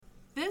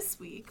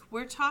week,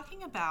 we're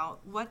talking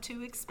about what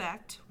to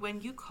expect when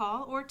you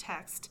call or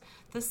text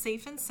the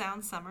Safe and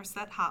Sound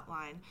Somerset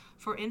hotline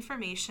for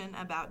information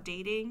about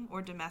dating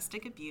or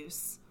domestic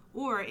abuse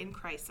or in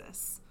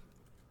crisis.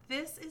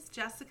 This is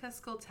Jessica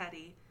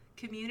Scoltetti,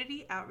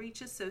 Community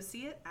Outreach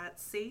Associate at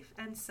Safe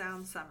and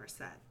Sound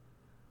Somerset.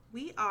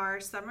 We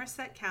are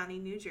Somerset County,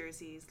 New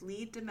Jersey's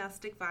lead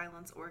domestic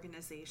violence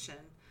organization,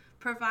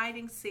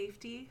 providing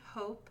safety,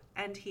 hope,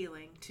 and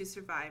healing to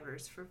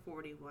survivors for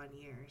 41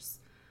 years.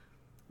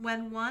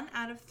 When 1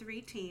 out of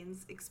 3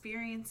 teens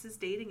experiences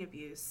dating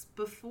abuse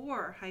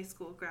before high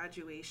school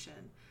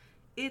graduation,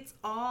 it's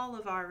all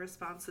of our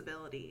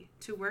responsibility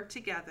to work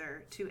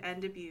together to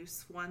end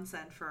abuse once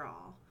and for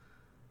all.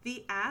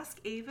 The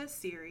Ask Ava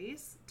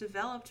series,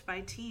 developed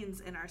by teens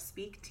in our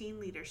Speak Teen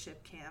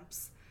Leadership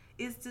Camps,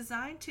 is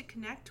designed to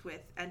connect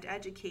with and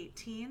educate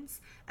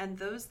teens and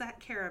those that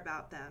care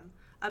about them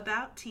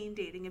about teen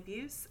dating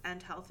abuse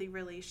and healthy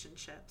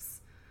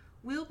relationships.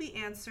 We'll be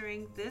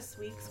answering this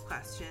week's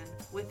question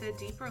with a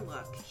deeper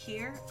look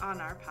here on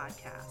our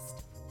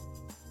podcast.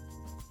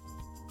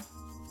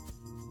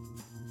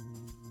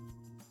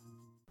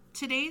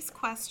 Today's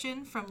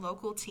question from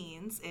local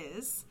teens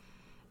is,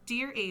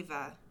 Dear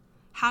Ava,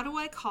 how do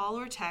I call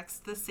or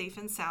text the Safe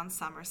and Sound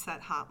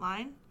Somerset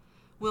hotline?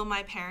 Will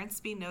my parents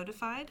be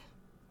notified?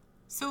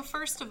 So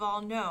first of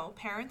all, no,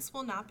 parents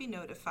will not be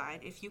notified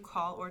if you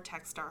call or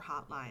text our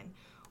hotline.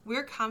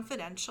 We're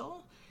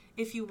confidential.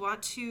 If you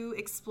want to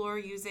explore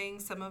using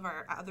some of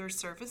our other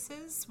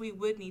services, we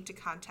would need to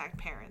contact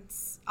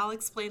parents. I'll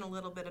explain a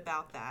little bit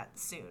about that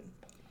soon.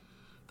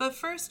 But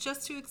first,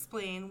 just to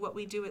explain what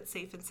we do at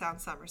Safe and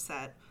Sound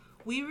Somerset,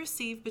 we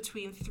receive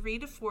between 3,000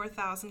 to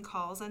 4,000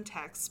 calls and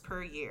texts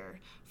per year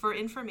for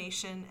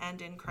information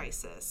and in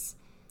crisis.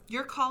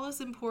 Your call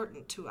is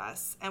important to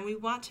us, and we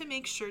want to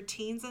make sure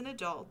teens and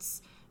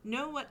adults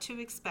know what to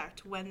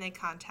expect when they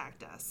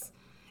contact us.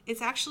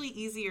 It's actually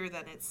easier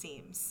than it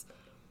seems.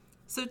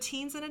 So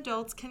teens and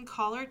adults can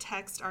call or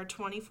text our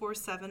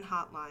 24/7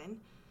 hotline.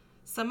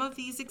 Some of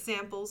these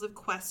examples of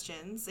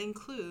questions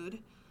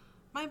include,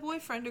 my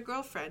boyfriend or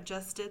girlfriend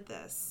just did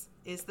this.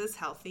 Is this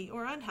healthy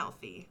or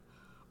unhealthy?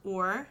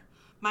 Or,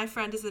 my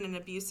friend is in an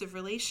abusive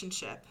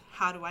relationship.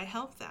 How do I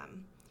help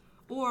them?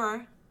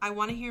 Or, I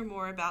want to hear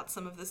more about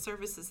some of the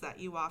services that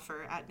you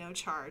offer at no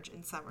charge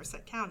in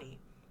Somerset County.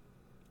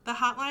 The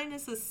hotline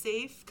is a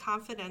safe,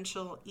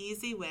 confidential,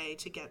 easy way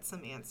to get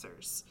some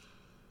answers.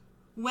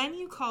 When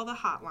you call the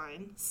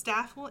hotline,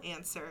 staff will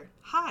answer,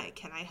 Hi,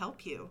 can I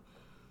help you?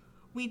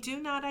 We do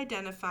not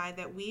identify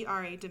that we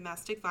are a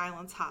domestic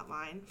violence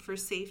hotline for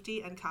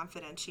safety and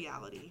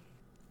confidentiality.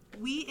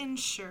 We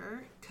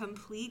ensure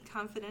complete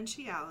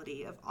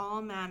confidentiality of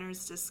all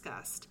matters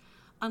discussed,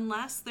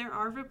 unless there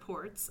are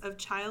reports of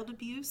child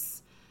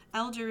abuse,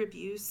 elder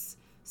abuse,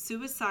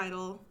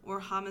 suicidal, or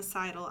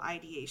homicidal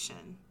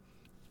ideation.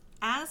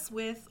 As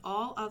with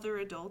all other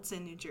adults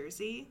in New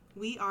Jersey,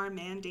 we are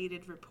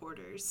mandated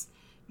reporters,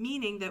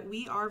 meaning that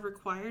we are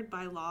required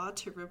by law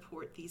to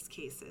report these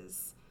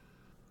cases.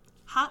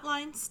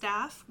 Hotline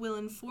staff will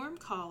inform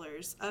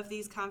callers of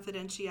these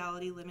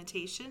confidentiality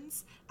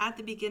limitations at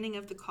the beginning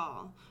of the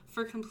call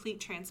for complete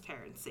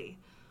transparency.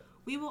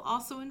 We will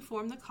also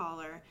inform the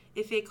caller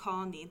if a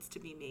call needs to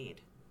be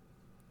made.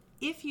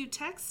 If you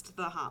text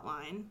the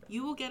hotline,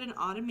 you will get an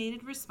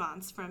automated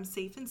response from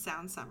Safe and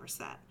Sound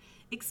Somerset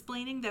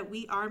explaining that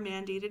we are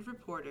mandated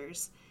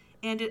reporters,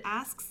 and it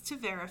asks to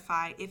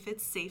verify if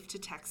it's safe to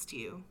text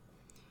you.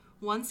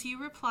 Once you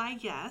reply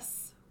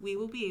yes, we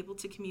will be able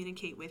to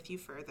communicate with you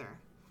further.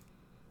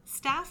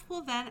 Staff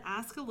will then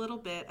ask a little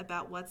bit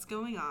about what's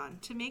going on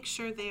to make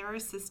sure they are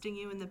assisting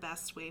you in the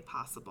best way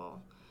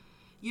possible.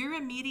 Your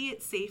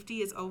immediate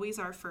safety is always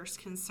our first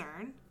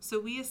concern, so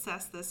we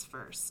assess this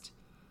first.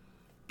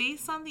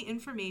 Based on the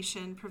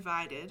information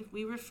provided,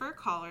 we refer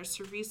callers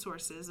to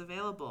resources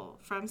available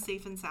from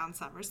Safe and Sound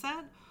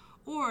Somerset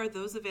or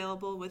those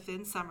available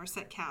within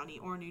Somerset County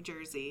or New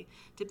Jersey,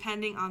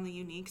 depending on the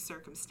unique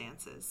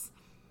circumstances.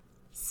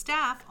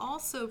 Staff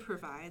also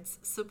provides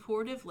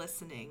supportive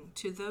listening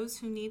to those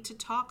who need to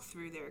talk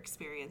through their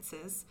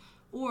experiences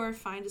or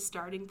find a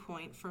starting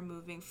point for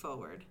moving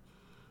forward.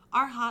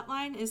 Our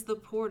hotline is the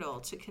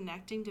portal to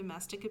connecting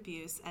domestic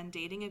abuse and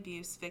dating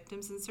abuse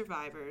victims and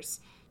survivors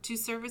to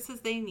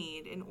services they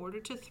need in order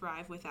to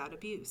thrive without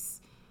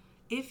abuse.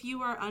 If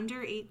you are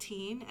under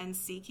 18 and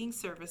seeking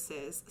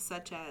services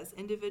such as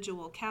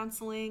individual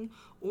counseling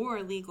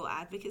or legal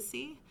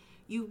advocacy,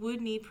 you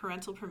would need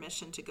parental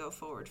permission to go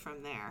forward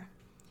from there.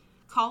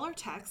 Call or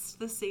text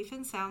the Safe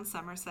and Sound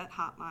Somerset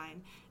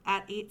hotline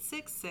at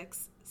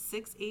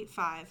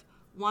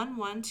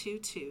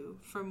 866-685-1122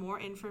 for more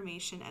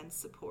information and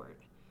support.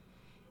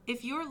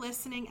 If you're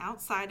listening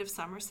outside of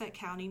Somerset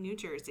County, New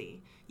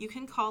Jersey, you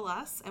can call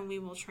us and we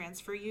will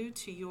transfer you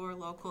to your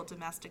local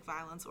domestic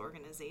violence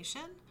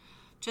organization.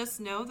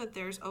 Just know that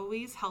there's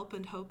always help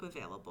and hope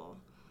available.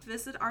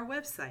 Visit our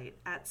website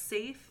at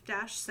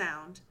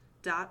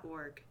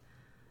safe-sound.org.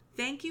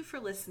 Thank you for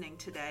listening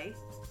today.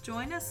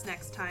 Join us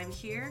next time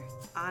here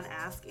on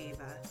Ask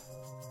Ava.